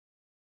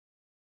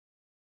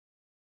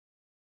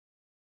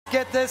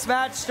Get this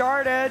match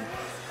started.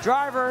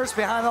 Drivers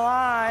behind the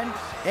line.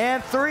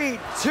 And 3,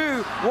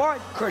 2, 1,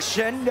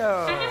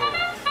 crescendo.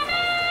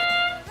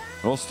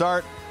 We'll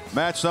start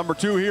match number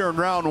 2 here in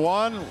round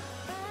 1.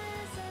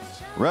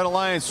 Red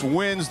Alliance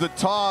wins the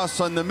toss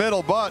in the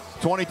middle, but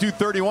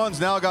 22-31's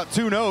now got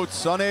 2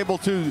 notes, unable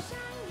to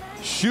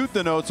shoot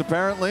the notes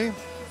apparently.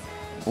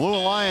 Blue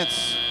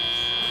Alliance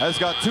has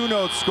got 2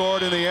 notes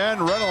scored in the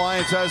end. Red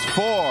Alliance has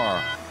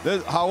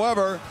 4.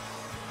 However,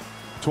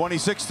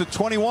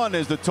 26-21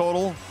 is the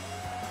total.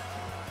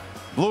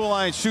 Blue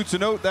Alliance shoots a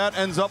note, that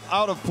ends up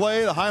out of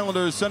play. The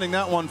Highlanders sending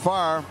that one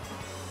far.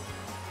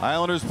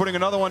 Islanders putting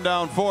another one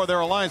down for their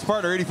alliance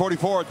partner,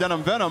 80-44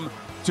 Denim Venom,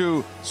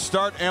 to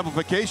start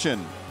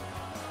amplification.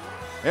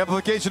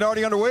 Amplification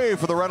already underway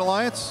for the Red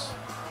Alliance.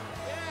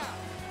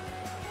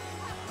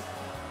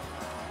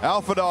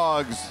 Alpha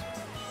Dogs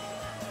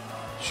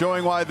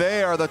showing why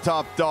they are the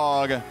top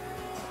dog,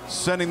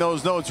 sending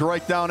those notes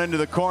right down into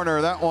the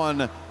corner. That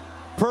one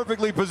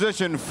perfectly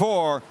positioned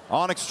for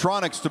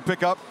Onyxtronics to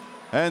pick up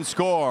and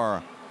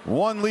score.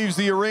 1 leaves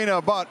the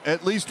arena, but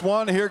at least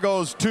 1. Here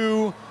goes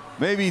 2,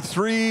 maybe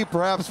 3,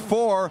 perhaps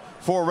 4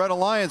 for Red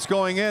Alliance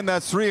going in.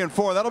 That's 3 and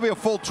 4. That'll be a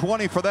full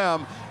 20 for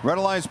them. Red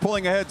Alliance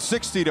pulling ahead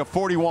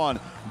 60-41.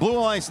 Blue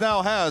Alliance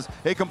now has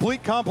a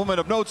complete complement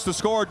of notes to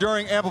score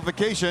during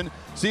amplification.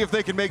 See if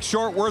they can make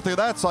short work of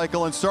that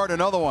cycle and start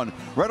another one.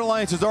 Red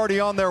Alliance is already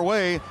on their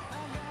way.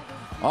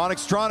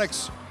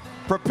 Onyxtronics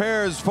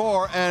prepares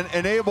for and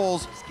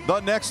enables the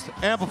next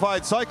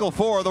amplified cycle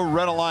for the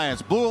Red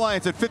Alliance. Blue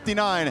Alliance at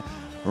 59,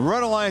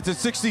 Red Alliance at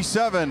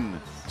 67.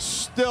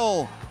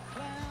 Still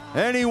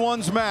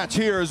anyone's match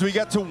here as we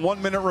get to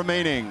 1 minute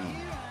remaining.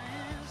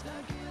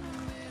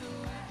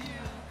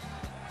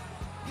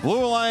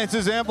 Blue Alliance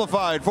is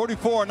amplified,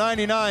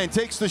 44-99,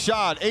 takes the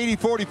shot,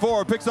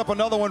 80-44, picks up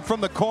another one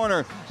from the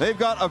corner. They've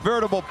got a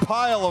veritable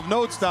pile of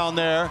notes down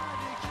there.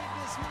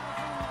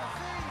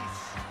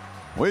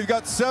 We've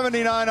got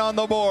 79 on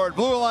the board.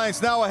 Blue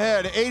Alliance now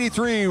ahead,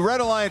 83.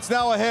 Red Alliance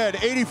now ahead,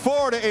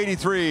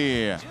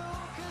 84-83.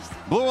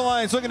 Blue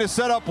Alliance looking to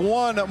set up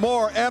one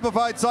more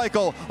amplified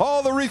cycle.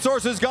 All the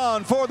resources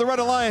gone for the Red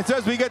Alliance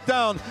as we get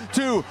down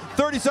to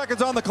 30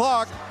 seconds on the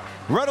clock.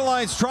 Red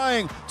Alliance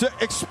trying to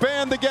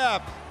expand the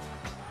gap.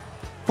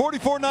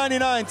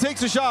 44-99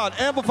 takes a shot.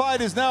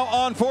 Amplified is now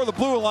on for the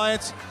Blue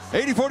Alliance.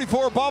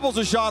 80-44 bobbles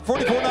a shot.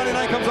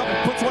 44-99 comes up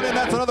and puts one in.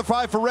 That's another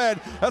 5 for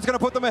Red. That's going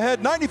to put them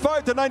ahead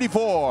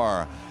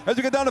 95-94. As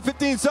we get down to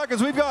 15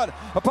 seconds, we've got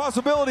a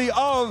possibility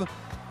of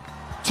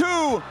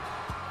 2.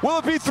 Will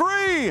it be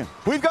 3?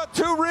 We've got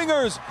 2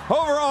 ringers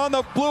over on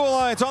the Blue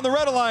Alliance, on the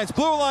Red Alliance.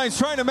 Blue Alliance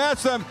trying to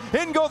match them.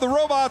 In go the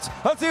robots.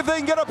 Let's see if they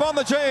can get up on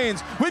the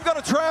chains. We've got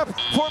a trap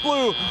for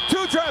Blue.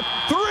 2 traps,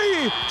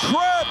 3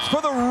 traps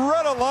for the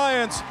Red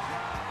Alliance.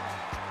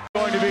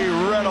 Going to be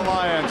Red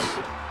Alliance.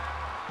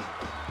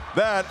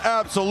 That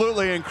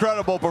absolutely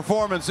incredible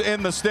performance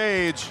in the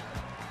stage,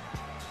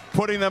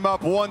 putting them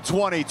up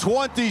 120.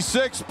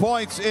 26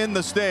 points in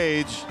the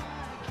stage.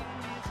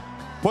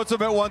 Puts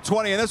them at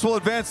 120, and this will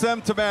advance them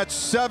to match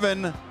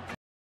 7